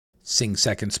Sing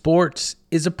Second Sports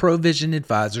is a Provision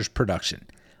Advisors production.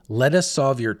 Let us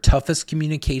solve your toughest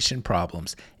communication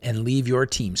problems and leave your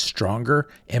team stronger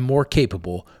and more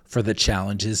capable for the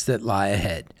challenges that lie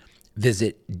ahead.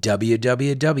 Visit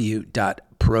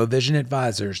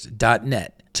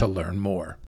www.provisionadvisors.net to learn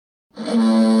more.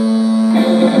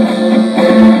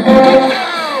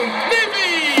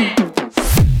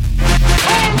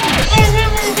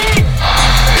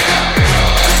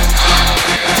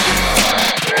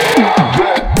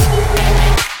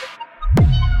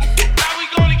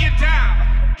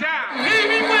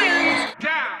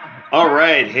 All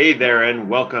right. Hey there, and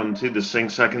welcome to the Sing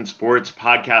Second Sports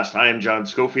podcast. I am John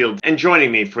Schofield, and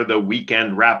joining me for the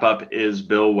weekend wrap-up is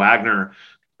Bill Wagner.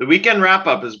 The weekend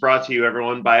wrap-up is brought to you,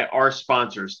 everyone, by our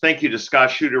sponsors. Thank you to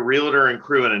Scott Shooter Realtor and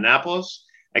Crew in Annapolis,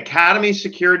 Academy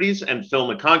Securities and Phil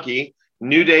McConkey,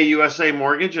 New Day USA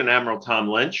Mortgage and Admiral Tom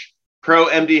Lynch, Pro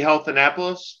MD Health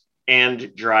Annapolis,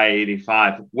 and Dry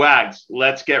 85. Wags,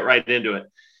 let's get right into it.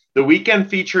 The weekend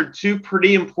featured two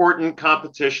pretty important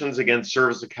competitions against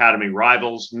Service Academy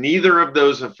rivals. Neither of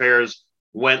those affairs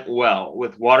went well,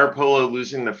 with water polo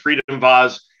losing the Freedom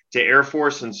Vase to Air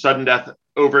Force in sudden death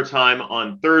overtime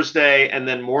on Thursday, and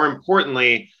then more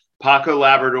importantly, Paco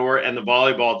Labrador and the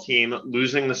volleyball team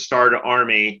losing the Star to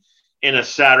Army in a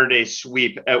Saturday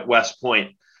sweep at West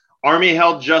Point. Army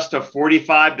held just a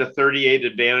 45-38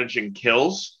 advantage in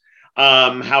kills.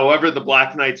 However, the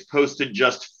Black Knights posted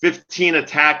just 15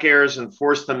 attack errors and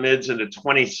forced the Mids into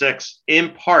 26,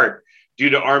 in part due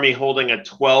to Army holding a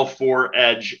 12-4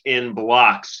 edge in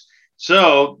blocks.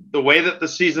 So the way that the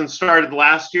season started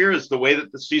last year is the way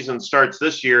that the season starts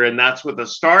this year, and that's with a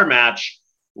star match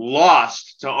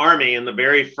lost to Army in the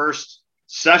very first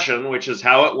session, which is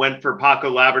how it went for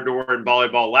Paco Labrador in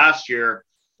volleyball last year.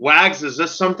 Wags, is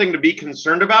this something to be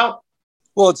concerned about?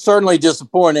 Well, it's certainly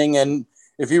disappointing, and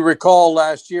if you recall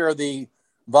last year, the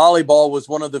volleyball was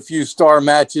one of the few star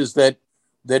matches that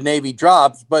Navy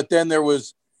dropped. But then there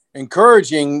was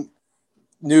encouraging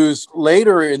news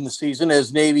later in the season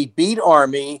as Navy beat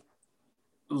Army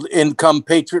in come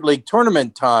Patriot League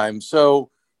tournament time.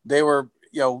 So they were,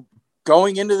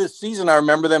 going into this season, I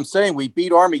remember them saying we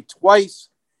beat Army twice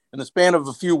in the span of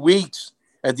a few weeks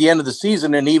at the end of the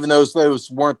season. And even though those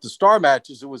weren't the star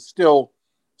matches, it was still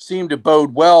seemed to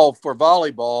bode well for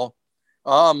volleyball.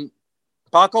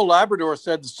 Paco Labrador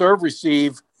said the serve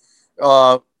receive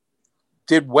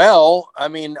did well. I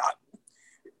mean,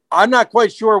 I'm not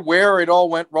quite sure where it all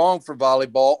went wrong for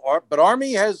volleyball, but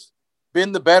Army has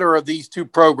been the better of these two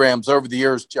programs over the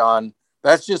years, John.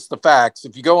 That's just the facts.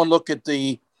 If you go and look at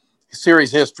the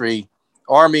series history,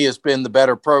 Army has been the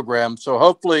better program. So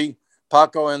hopefully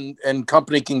Paco and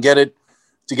company can get it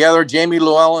together. Jamie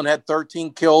Llewellyn had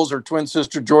 13 kills. Her twin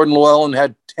sister Jordan Llewellyn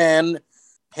had 10.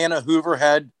 Hannah Hoover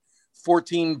had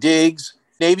 14 digs.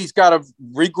 Navy's got to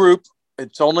regroup.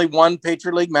 It's only one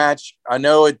Patriot League match. I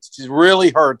know it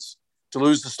really hurts to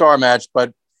lose the star match,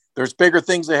 but there's bigger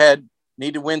things ahead.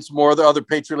 Need to win some more of the other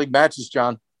Patriot League matches,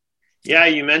 John. Yeah,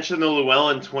 you mentioned the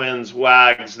Llewellyn twins,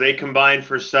 Wags. They combined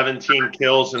for 17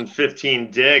 kills and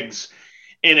 15 digs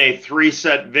in a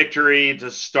 3-set victory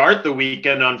to start the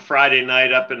weekend on Friday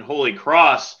night up in Holy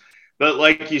Cross. But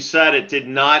like you said, it did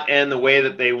not end the way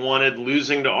that they wanted,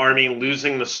 losing to Army,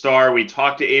 losing the star. We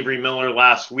talked to Avery Miller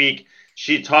last week.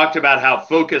 She talked about how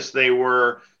focused they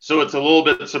were. So it's a little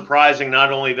bit surprising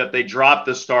not only that they dropped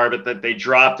the star, but that they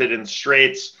dropped it in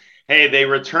straights. Hey, they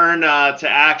return to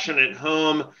action at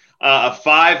home. A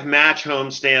 5-match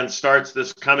homestand starts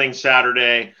this coming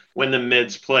Saturday when the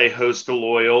Mids play host to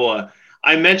Loyola.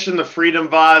 I mentioned the Freedom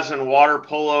Vase and water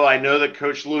polo. I know that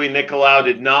Coach Louis Nicolau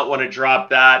did not want to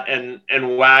drop that. And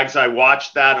Wags, I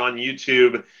watched that on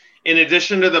YouTube. In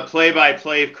addition to the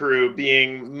play-by-play crew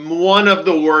being one of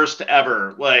the worst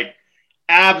ever, like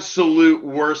absolute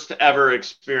worst ever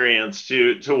experience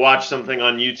to watch something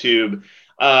on YouTube.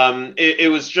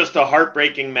 It was just a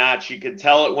heartbreaking match. You could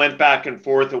tell it went back and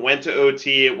forth. It went to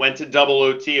OT. It went to double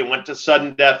OT. It went to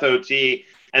sudden death OT.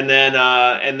 And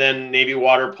then Navy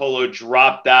water polo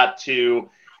dropped that to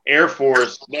Air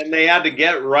Force. Then they had to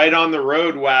get right on the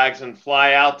road, Wags, and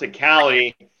fly out to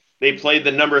Cali. They played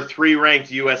the number 3 ranked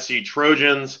USC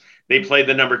Trojans. They played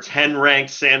the number 10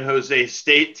 ranked San Jose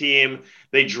State team.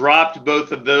 They dropped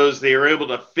both of those. They were able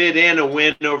to fit in a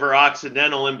win over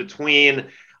Occidental in between.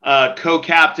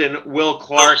 Co-captain Will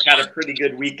Clark had a pretty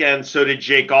good weekend. So did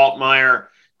Jake Altmaier,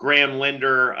 Graham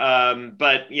Linder.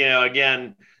 But,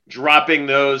 again, dropping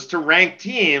those to ranked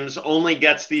teams only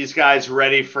gets these guys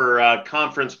ready for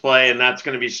conference play, and that's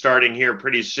going to be starting here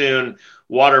pretty soon.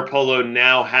 Water polo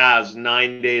now has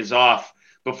 9 days off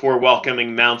before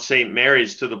welcoming Mount St.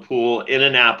 Mary's to the pool in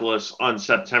Annapolis on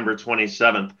September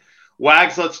 27th.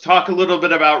 Wags, let's talk a little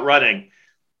bit about running.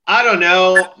 I don't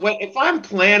know. If I'm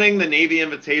planning the Navy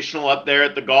Invitational up there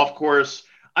at the golf course,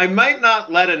 I might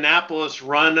not let Annapolis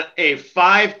run a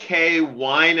 5K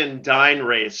wine and dine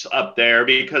race up there,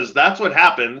 because that's what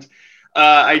happened.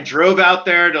 I drove out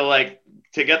there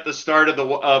to get the start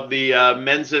of the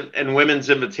men's and women's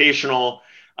invitational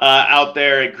out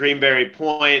there at Greenberry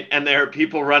Point, and there are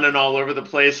people running all over the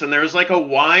place, and there was like a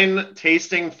wine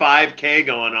tasting 5K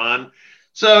going on.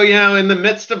 So, in the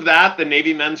midst of that, the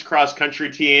Navy men's cross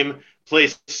country team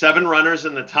placed 7 runners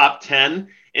in the top 10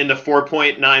 in the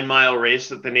 4.9-mile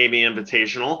race at the Navy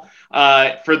Invitational.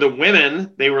 For the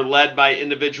women, they were led by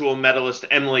individual medalist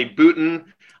Emily Booten.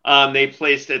 They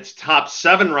placed its top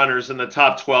 7 runners in the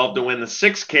top 12 to win the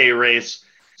 6K race.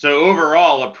 So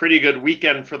overall, a pretty good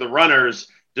weekend for the runners,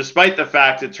 despite the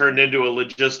fact it turned into a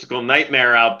logistical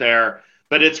nightmare out there.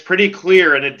 But it's pretty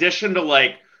clear, in addition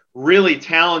to really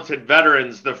talented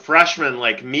veterans, the freshmen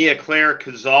like Mia Claire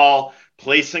Cazal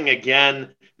placing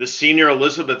again, the senior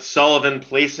Elizabeth Sullivan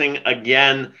placing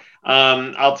again.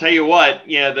 I'll tell you what,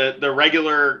 the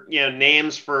regular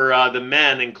names for the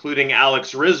men, including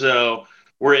Alex Rizzo,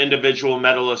 were individual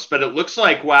medalists, but it looks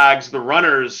like, Wags, the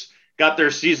runners got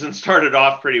their season started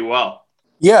off pretty well.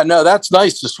 Yeah, no, that's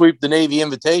nice to sweep the Navy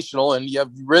Invitational. And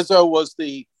Rizzo was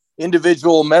the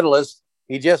individual medalist.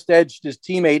 He just edged his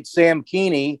teammate, Sam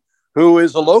Keeney, who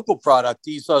is a local product.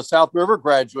 He's a South River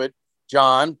graduate,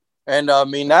 John. And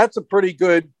that's a pretty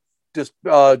good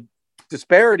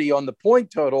disparity on the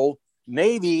point total.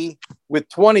 Navy with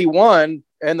 21,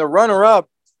 and the runner-up,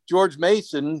 George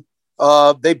Mason,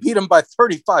 they beat him by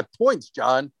 35 points,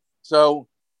 John. So,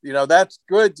 that's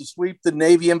good to sweep the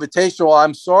Navy Invitational.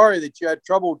 I'm sorry that you had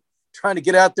trouble trying to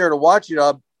get out there to watch it.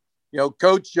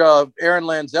 Coach Aaron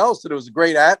Lanzell said it was a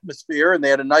great atmosphere and they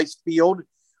had a nice field.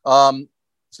 I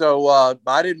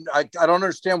don't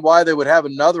understand why they would have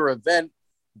another event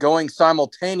going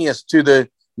simultaneous to the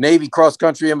Navy Cross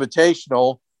Country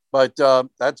Invitational, but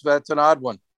that's an odd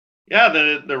one.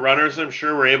 Yeah, the runners, I'm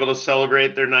sure, were able to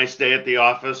celebrate their nice day at the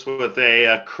office with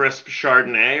a crisp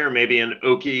Chardonnay or maybe an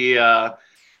oaky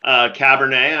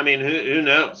Cabernet. I mean, who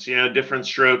knows? Different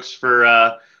strokes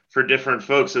for different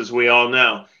folks, as we all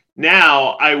know.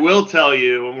 Now, I will tell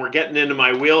you, and we're getting into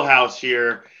my wheelhouse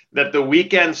here, that the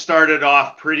weekend started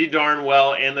off pretty darn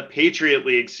well, and the Patriot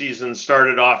League season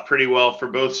started off pretty well for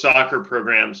both soccer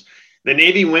programs. The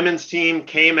Navy women's team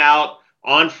came out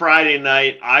on Friday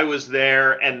night. I was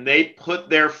there, and they put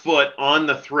their foot on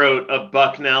the throat of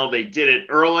Bucknell. They did it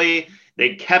early.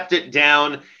 They kept it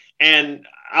down. And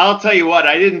I'll tell you what,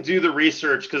 I didn't do the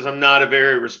research because I'm not a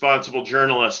very responsible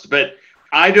journalist, but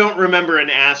I don't remember an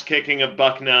ass kicking of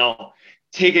Bucknell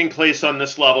taking place on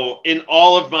this level in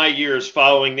all of my years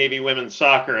following Navy women's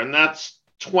soccer, and that's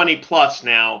 20 plus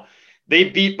now. They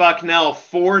beat Bucknell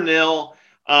 4-0.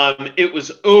 It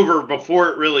was over before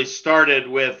it really started,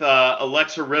 with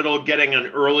Alexa Riddle getting an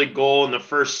early goal in the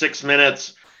first 6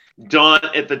 minutes. Dawn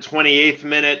at the 28th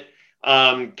minute.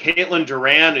 Caitlin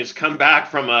Duran, who's come back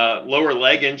from a lower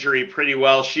leg injury pretty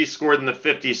well, she scored in the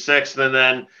 56th, and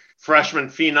then freshman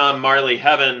phenom Marley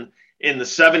Heaven in the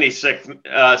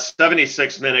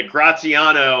 76th minute.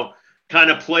 Graziano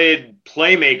kind of played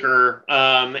playmaker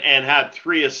and had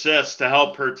 3 assists to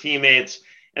help her teammates.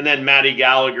 And then Maddie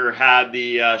Gallagher had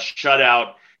the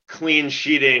shutout, clean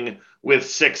sheeting with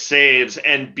 6 saves,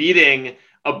 and beating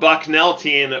a Bucknell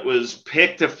team that was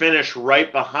picked to finish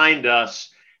right behind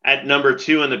us at number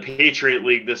 2 in the Patriot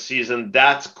League this season.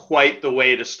 That's quite the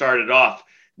way to start it off.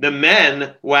 The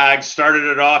men, Wags, started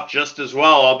it off just as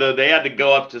well, although they had to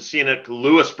go up to scenic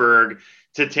Lewisburg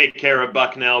to take care of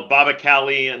Bucknell. Baba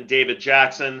Cali and David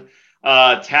Jackson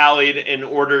tallied in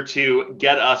order to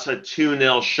get us a 2-0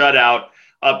 shutout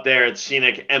up there at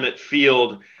scenic Emmett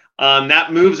Field.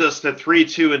 That moves us to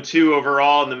 3-2-2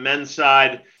 overall on the men's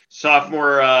side.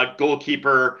 Sophomore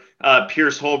goalkeeper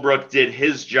Pierce Holbrook did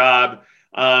his job.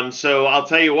 So I'll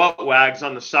tell you what, Wags,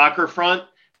 on the soccer front,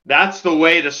 that's the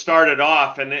way to start it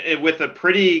off. And with a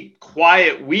pretty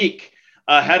quiet week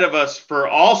ahead of us for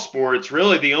all sports,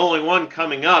 really the only one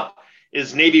coming up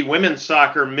is Navy women's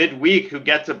soccer midweek, who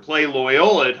get to play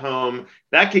Loyola at home.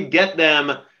 That could get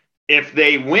them, if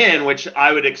they win, which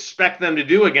I would expect them to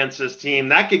do against this team,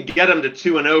 that could get them to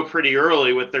 2-0 pretty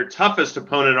early with their toughest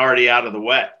opponent already out of the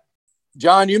way.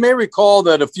 John, you may recall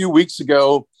that a few weeks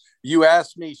ago, you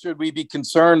asked me, should we be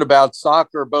concerned about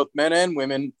soccer, both men and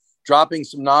women, dropping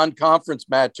some non-conference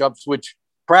matchups, which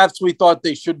perhaps we thought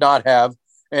they should not have.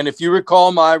 And if you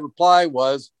recall, my reply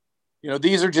was,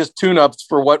 these are just tune-ups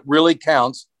for what really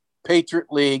counts: Patriot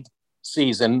League,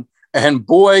 season, and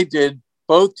boy, did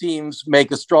both teams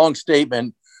make a strong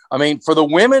statement. I mean, for the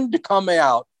women to come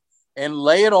out and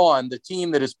lay it on the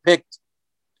team that is picked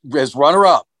as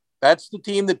runner-up, that's the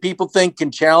team that people think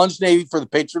can challenge Navy for the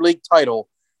Patriot League title.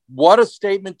 What a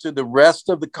statement to the rest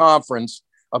of the conference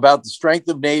about the strength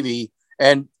of Navy.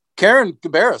 And Karen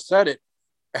Cabrera said it.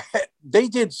 They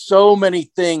did so many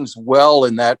things well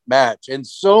in that match, and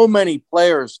so many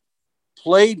players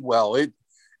played well. It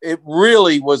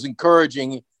really was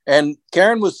encouraging. And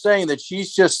Karen was saying that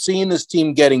she's just seen this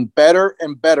team getting better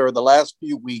and better the last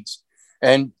few weeks,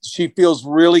 and she feels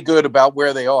really good about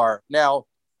where they are. Now,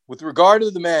 with regard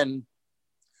to the men,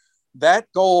 that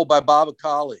goal by Baba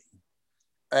Kali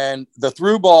and the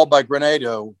through ball by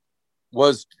Granado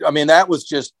was, I mean, that was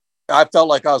just, I felt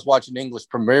like I was watching English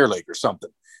Premier League or something.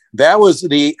 That was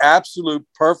the absolute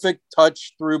perfect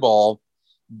touch through ball.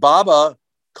 Baba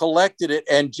collected it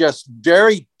and just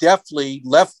very deftly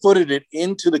left-footed it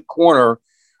into the corner.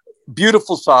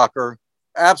 Beautiful soccer,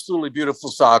 absolutely beautiful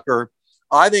soccer.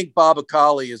 I think Baba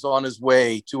Kali is on his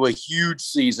way to a huge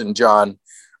season, John.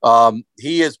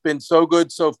 He has been so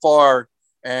good so far.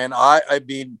 And I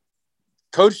mean,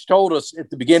 Coach told us at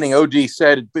the beginning, OD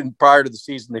said it been prior to the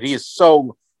season, that he is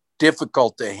so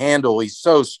difficult to handle. He's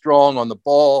so strong on the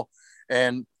ball.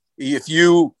 And if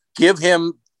you give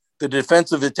him the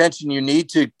defensive attention you need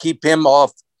to keep him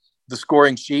off the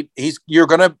scoring sheet, you're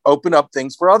going to open up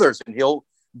things for others, and he'll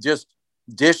just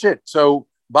dish it. So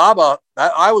Baba,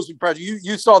 I was impressed.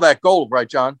 You saw that goal, right,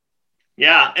 John?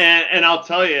 Yeah. And I'll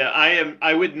tell you,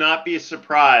 I would not be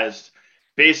surprised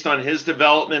based on his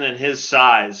development and his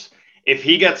size if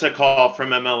he gets a call from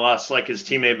MLS like his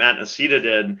teammate Matt Nocita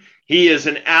did. He is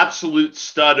an absolute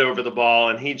stud over the ball,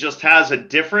 and he just has a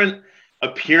different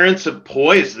appearance of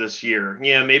poise this year.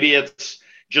 Maybe it's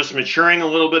just maturing a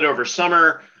little bit over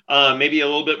summer, maybe a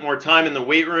little bit more time in the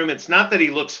weight room. It's not that he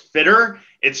looks fitter.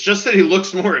 It's just that he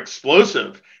looks more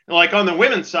explosive. Like on the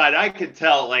women's side, I could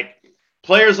tell, like,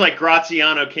 players like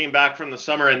Graziano came back from the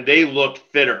summer and they looked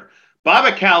fitter.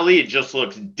 Baba Kali just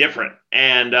looks different,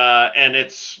 and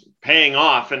it's paying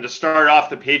off. And to start off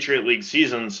the Patriot League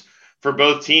seasons for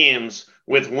both teams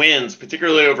with wins,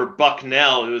 particularly over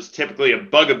Bucknell, who is typically a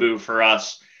bugaboo for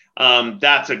us,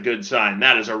 that's a good sign.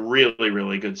 That is a really,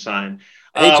 really good sign.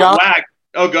 Hey, John.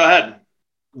 Oh, go ahead.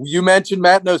 You mentioned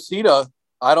Matt Nocita.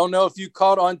 I don't know if you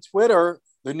caught on Twitter,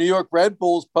 the New York Red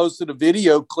Bulls posted a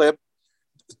video clip.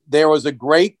 There was a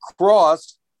great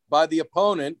cross by the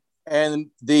opponent, and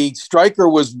the striker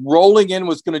was rolling in,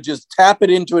 was going to just tap it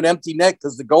into an empty net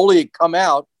because the goalie had come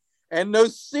out. And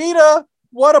Nocita,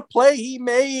 what a play he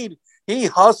made. He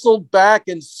hustled back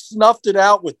and snuffed it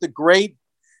out with the great,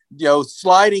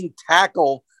 sliding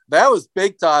tackle. That was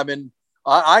big time. And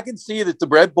I can see that the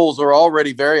Red Bulls are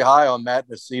already very high on Matt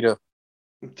Nocita.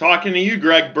 Talking to you,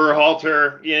 Greg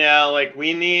Berhalter, like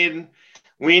we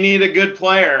need a good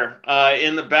player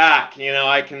in the back.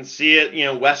 I can see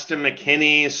it, Weston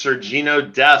McKinney,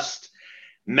 Sergino Dest,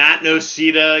 Matt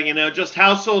Nocita, just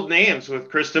household names with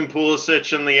Kristen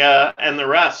Pulisic and the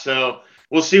rest. So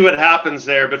we'll see what happens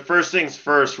there. But first things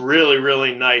first, really,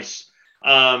 really nice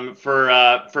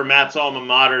for Matt's alma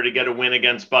mater to get a win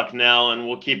against Bucknell, and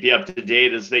we'll keep you up to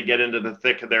date as they get into the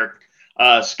thick of their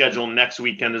schedule next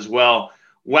weekend as well.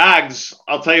 Wags,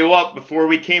 I'll tell you what, before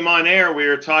we came on air, we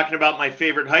were talking about my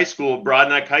favorite high school,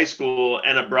 Broadneck High School,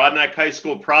 and a Broadneck High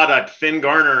School product, Finn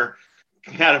Garner,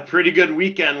 had a pretty good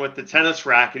weekend with the tennis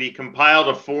racket. He compiled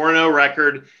a 4-0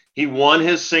 record. He won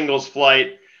his singles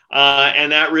flight,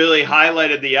 and that really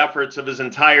highlighted the efforts of his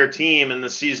entire team in the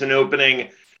season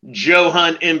opening Joe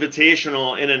Hunt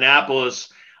Invitational in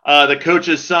Annapolis. The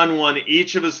coach's son won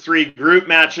each of his 3 group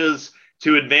matches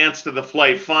to advance to the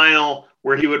flight final,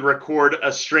 where he would record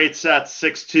a straight set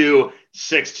 6-2,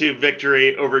 6-2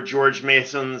 victory over George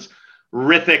Mason's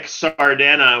Rithik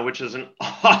Sardana, which is an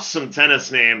awesome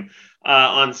tennis name,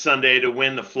 on Sunday to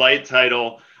win the flight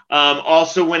title.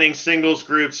 Also winning singles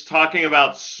groups, talking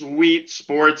about sweet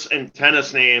sports and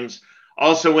tennis names.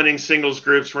 Also winning singles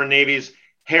groups were Navy's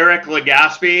Herrick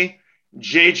Legaspi,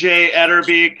 JJ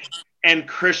Etterbeek, and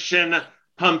Christian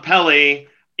Pumpelli,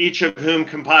 each of whom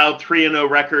compiled 3-0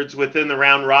 records within the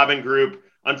round robin group.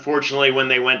 Unfortunately, when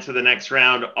they went to the next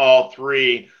round, all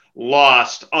 3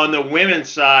 lost. On the women's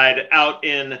side, out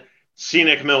in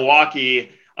scenic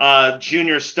Milwaukee,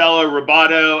 junior Stella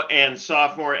Robato and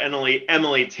sophomore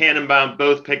Emily Tannenbaum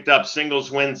both picked up singles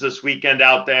wins this weekend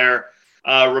out there.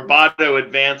 Robato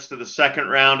advanced to the second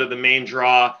round of the main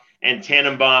draw, and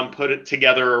Tannenbaum put it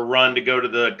together a run to go to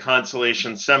the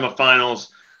consolation semifinals.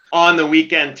 on the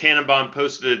weekend, Tannenbaum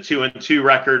posted a 2-2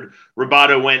 record.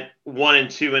 Roboto went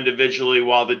 1-2 individually,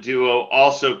 while the duo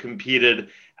also competed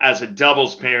as a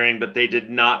doubles pairing, but they did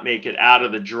not make it out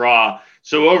of the draw.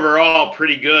 So overall,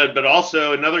 pretty good, but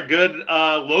also another good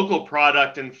local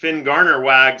product in Finn Garner,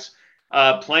 Wags,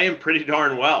 playing pretty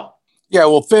darn well. Yeah,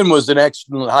 well, Finn was an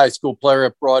excellent high school player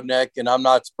at Broadneck, and I'm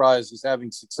not surprised he's having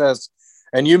success.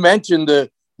 And you mentioned the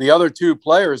other two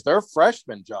players; they're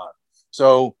freshmen, John.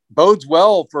 So bodes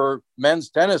well for men's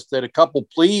tennis that a couple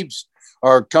plebes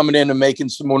are coming in and making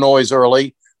some more noise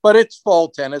early. But it's fall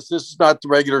tennis. This is not the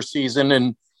regular season,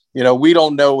 and we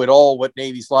don't know at all what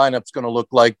Navy's lineup's going to look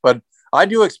like. But I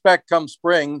do expect come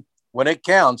spring, when it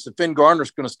counts, that Finn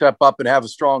Garner's going to step up and have a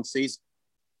strong season.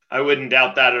 I wouldn't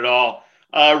doubt that at all.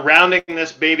 Rounding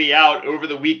this baby out over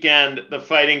the weekend, the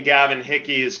Fighting Gavin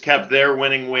Hickeys kept their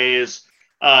winning ways.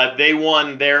 They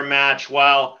won their match,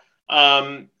 while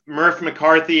Murph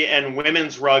McCarthy and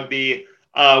women's rugby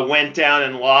went down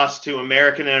and lost to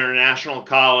American International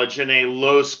College in a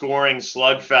low-scoring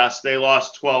slugfest. They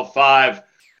lost 12-5.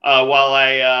 While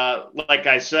like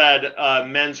I said,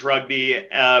 men's rugby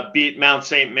beat Mount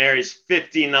St. Mary's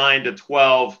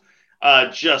 59-12.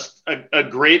 Just a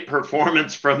great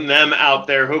performance from them out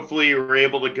there. Hopefully you were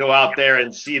able to go out there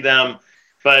and see them.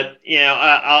 But,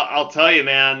 I'll tell you,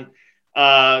 man,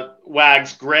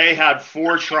 Wags, Gray had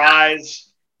 4 tries.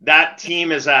 That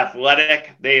team is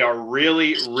athletic. They are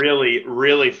really, really,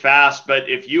 really fast. But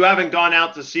if you haven't gone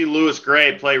out to see Lewis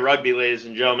Gray play rugby, ladies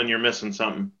and gentlemen, you're missing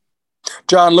something.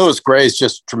 John, Lewis Gray is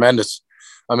just tremendous.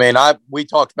 I mean, we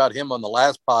talked about him on the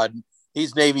last pod.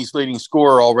 He's Navy's leading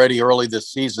scorer already early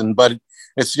this season, but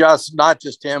it's just not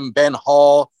just him. Ben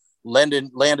Hall,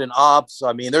 Landon Ops.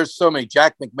 I mean, there's so many.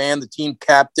 Jack McMahon, the team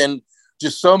captain,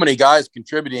 just so many guys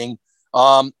contributing.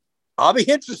 I'll be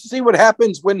interested to see what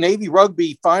happens when Navy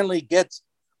rugby finally gets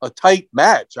a tight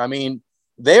match. I mean,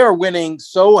 they are winning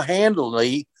so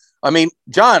handily. I mean,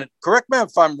 John, correct me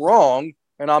if I'm wrong,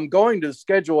 and I'm going to the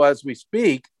schedule as we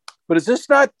speak, but is this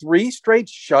not 3 straight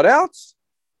shutouts?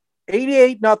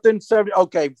 88-0, 70.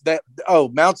 Okay.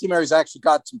 Mount St. Mary's actually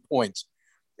got some points.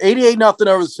 88-0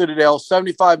 over the Citadel,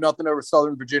 75-0 over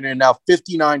Southern Virginia, and now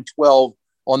 59-12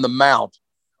 on the Mount.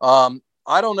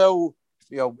 I don't know.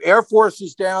 Air Force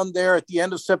is down there at the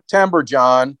end of September,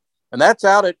 John, and that's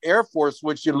out at Air Force,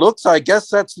 which it looks, I guess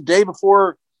that's the day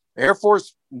before Air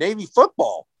Force Navy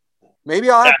football.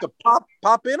 Maybe I'll have to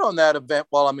pop in on that event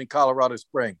while I'm in Colorado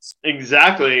Springs.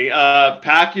 Exactly.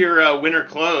 Pack your winter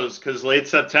clothes, because late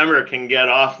September can get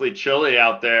awfully chilly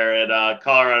out there at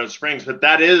Colorado Springs. But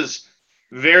that is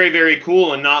very, very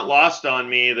cool, and not lost on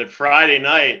me that Friday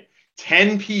night,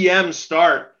 10 p.m.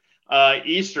 start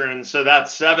Eastern. So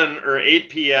that's 7 or 8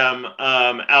 p.m.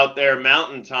 Out there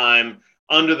Mountain Time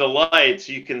under the lights.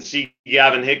 You can see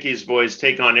Gavin Hickey's boys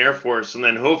take on Air Force, and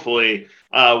then hopefully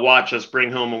watch us bring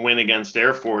home a win against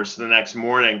Air Force the next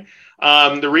morning.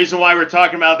 The reason why we're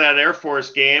talking about that Air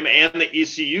Force game and the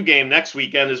ECU game next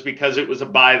weekend is because it was a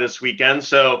bye this weekend.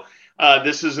 So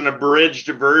this is an abridged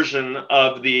version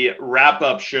of the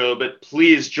wrap-up show, but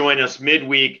please join us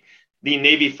midweek. The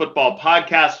Navy Football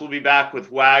Podcast will be back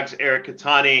with Wags, Eric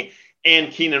Catani,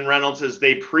 and Keenan Reynolds as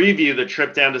they preview the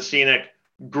trip down to scenic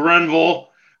Grunville,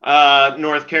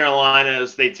 North Carolina,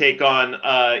 as they take on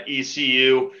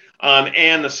ECU.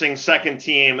 And the Sing Second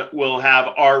team will have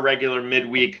our regular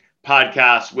midweek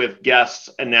podcast with guests,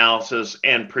 analysis,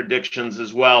 and predictions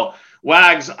as well.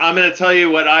 Wags, I'm going to tell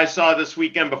you what I saw this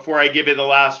weekend before I give you the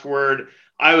last word.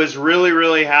 I was really,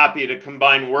 really happy to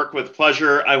combine work with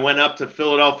pleasure. I went up to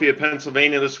Philadelphia,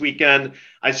 Pennsylvania this weekend.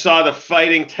 I saw the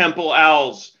Fighting Temple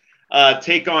Owls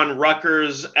take on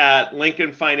Rutgers at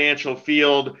Lincoln Financial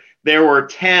Field. There were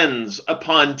tens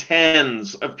upon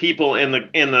tens of people in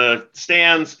the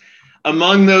stands.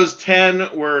 Among those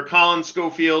 10 were Colin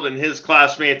Schofield and his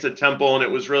classmates at Temple, and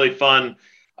it was really fun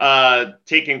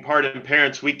taking part in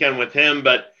Parents Weekend with him.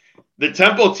 But the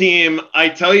Temple team, I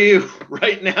tell you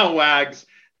right now, Wags,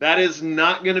 that is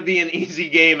not going to be an easy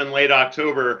game in late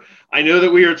October. I know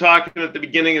that we were talking at the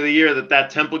beginning of the year that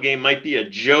Temple game might be a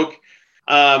joke.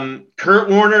 Kurt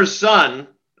Warner's son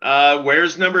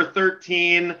wears number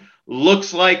 13,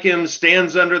 looks like him,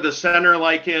 stands under the center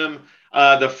like him.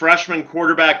 The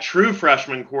true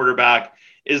freshman quarterback,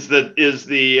 is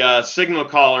the signal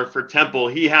caller for Temple.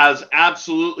 He has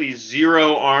absolutely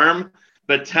zero arm,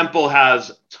 but Temple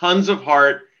has tons of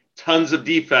heart, tons of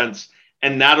defense,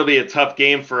 and that'll be a tough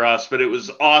game for us. But it was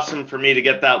awesome for me to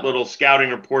get that little scouting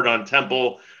report on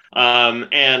Temple,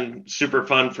 and super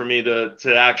fun for me to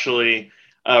actually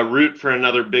root for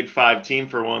another Big Five team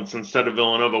for once instead of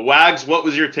Villanova. Wags, what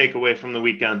was your takeaway from the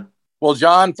weekend? Well,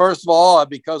 John, first of all,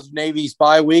 because of Navy's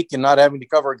bye week and not having to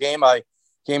cover a game, I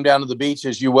came down to the beach,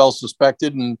 as you well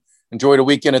suspected, and enjoyed a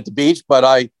weekend at the beach. But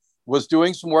I was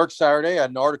doing some work Saturday. I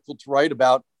had an article to write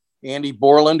about Andy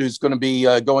Borland, who's going to be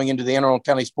going into the Anne Arundel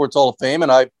County Sports Hall of Fame.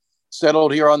 And I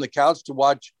settled here on the couch to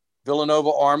watch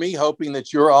Villanova Army, hoping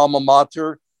that your alma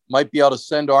mater might be able to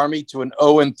send Army to an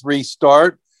 0-3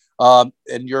 start. And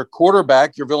your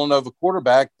quarterback, your Villanova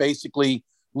quarterback, basically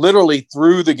literally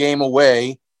threw the game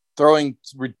away, throwing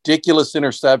ridiculous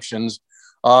interceptions.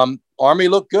 Army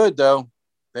looked good, though.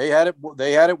 They had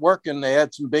it working. They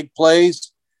had some big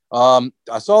plays. I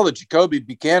saw that Jacoby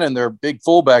Buchanan, their big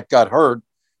fullback, got hurt.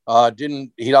 I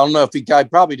don't know if he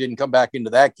probably didn't come back into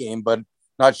that game, but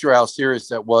not sure how serious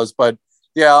that was. But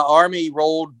yeah, Army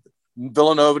rolled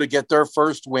Villanova to get their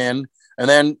first win. And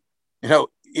then,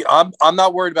 I'm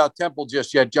not worried about Temple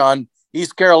just yet, John.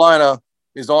 East Carolina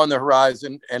is on the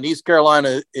horizon, and East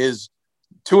Carolina is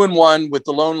 2-1 with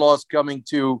the lone loss coming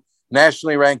to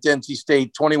nationally ranked NC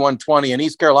State 21-20. And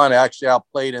East Carolina actually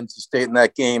outplayed NC State in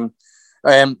that game.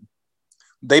 And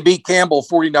they beat Campbell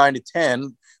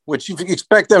 49-10, which you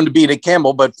expect them to beat at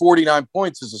Campbell, but 49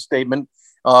 points is a statement.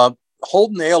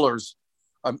 Holden Ahlers,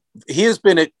 he has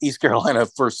been at East Carolina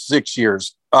for 6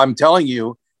 years. I'm telling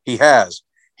you, he has.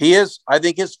 I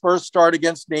think his first start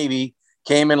against Navy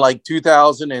came in like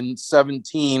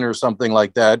 2017 or something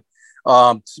like that,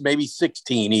 maybe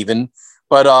 16 even.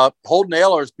 But Holden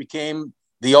Ahlers became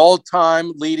the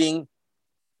all-time leading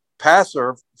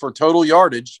passer for total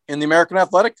yardage in the American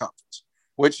Athletic Conference,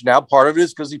 which now part of it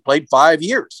is because he played 5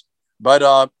 years.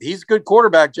 But he's a good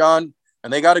quarterback, John,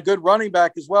 and they got a good running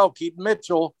back as well, Keaton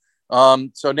Mitchell.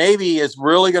 So Navy is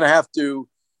really going to have to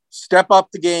step up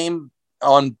the game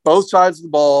on both sides of the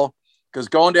ball, because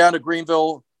going down to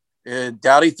Greenville,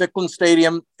 Dowdy-Ficklin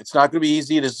Stadium, it's not going to be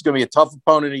easy. This is going to be a tough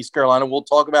opponent in East Carolina. We'll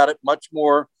talk about it much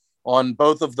more on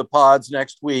both of the pods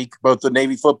next week, both the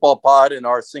Navy football pod and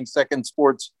our Sing Second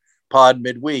Sports pod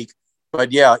midweek.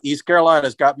 But yeah, East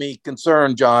Carolina's got me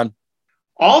concerned, John.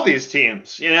 All these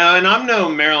teams, and I'm no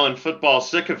Maryland football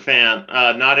sycophant,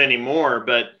 not anymore,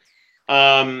 but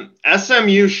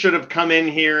SMU should have come in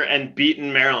here and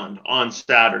beaten Maryland on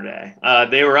Saturday.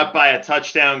 They were up by a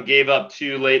touchdown, gave up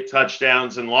 2 late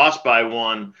touchdowns, and lost by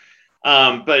 1.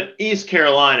 But East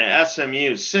Carolina,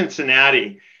 SMU,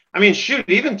 Cincinnati,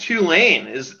 even Tulane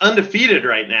is undefeated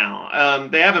right now.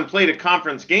 They haven't played a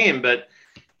conference game, but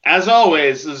as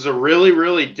always, this is a really,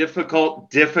 really difficult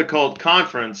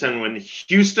conference. And when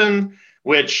Houston,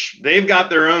 which they've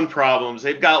got their own problems,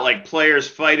 they've got like players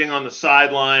fighting on the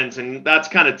sidelines, and that's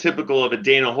kind of typical of a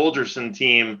Dana Holgerson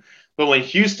team. But when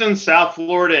Houston, South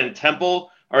Florida, and Temple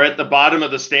are at the bottom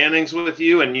of the standings with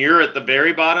you, and you're at the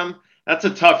very bottom, that's a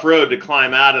tough road to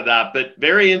climb out of that. But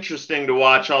very interesting to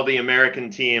watch all the American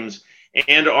teams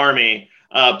and Army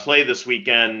play this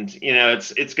weekend.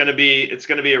 It's going to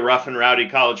be a rough and rowdy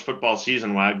college football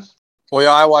season, Wags. Well,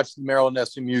 yeah, I watched the Maryland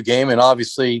SMU game, and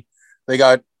obviously they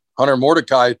got Hunter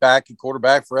Mordecai back at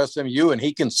quarterback for SMU, and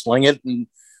he can sling it. And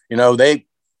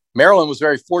Maryland was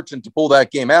very fortunate to pull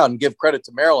that game out, and give credit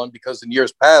to Maryland, because in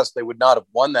years past they would not have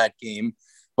won that game.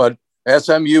 But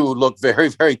SMU looked very,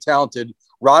 very talented.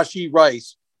 Rashee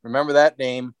Rice, remember that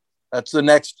name? That's the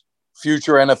next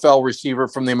future NFL receiver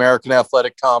from the American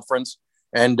Athletic Conference.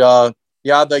 And the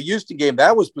Houston game,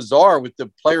 that was bizarre with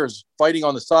the players fighting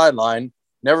on the sideline.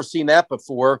 Never seen that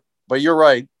before, but you're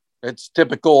right. It's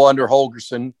typical under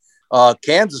Holgerson.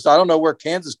 Kansas, I don't know where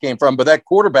Kansas came from, but that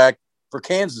quarterback for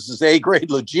Kansas is A-grade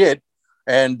legit,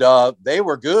 and they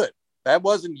were good. That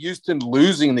wasn't Houston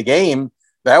losing the game.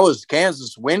 That was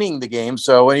Kansas winning the game.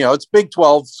 So, it's Big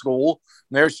 12 school.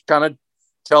 And they're kind of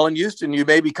telling Houston, you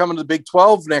may be coming to the Big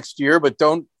 12 next year, but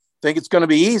don't think it's going to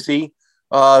be easy.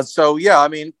 Both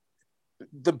the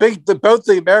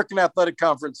American Athletic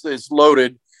Conference is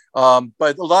loaded,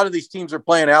 but a lot of these teams are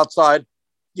playing outside.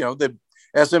 The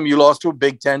SMU lost to a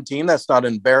Big 10 team. That's not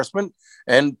an embarrassment.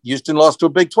 And Houston lost to a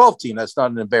Big 12 team. That's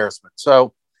not an embarrassment.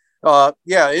 So,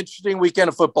 interesting weekend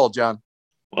of football, John.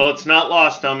 Well, it's not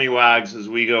lost on me, Wags, as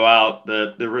we go out.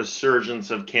 The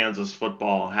resurgence of Kansas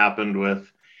football happened with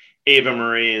Ava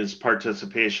Marie's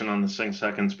participation on the Sing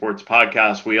Second Sports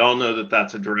podcast. We all know that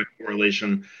that's a direct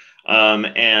correlation,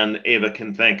 and Ava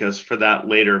can thank us for that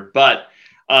later. But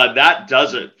that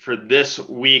does it for this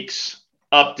week's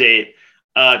update.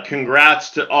 Congrats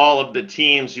to all of the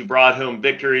teams who brought home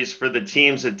victories. For the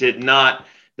teams that did not,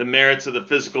 the merits of the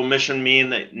physical mission mean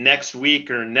that next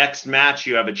week or next match,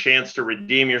 you have a chance to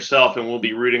redeem yourself, and we'll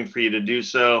be rooting for you to do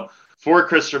so. For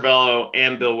Chris Cervello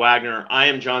and Bill Wagner, I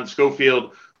am John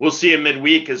Schofield. We'll see you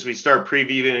midweek as we start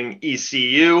previewing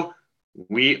ECU.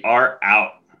 We are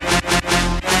out.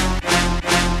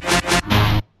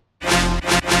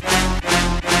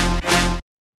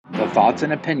 thoughts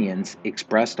and opinions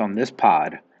expressed on this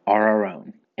pod are our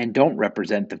own and don't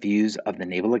represent the views of the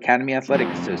Naval Academy Athletic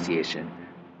Association,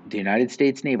 the United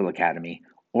States Naval Academy,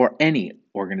 or any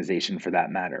organization for that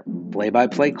matter.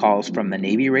 Play-by-play calls from the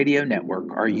Navy Radio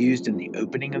Network are used in the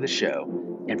opening of the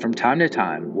show and from time to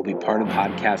time will be part of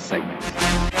podcast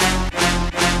segments.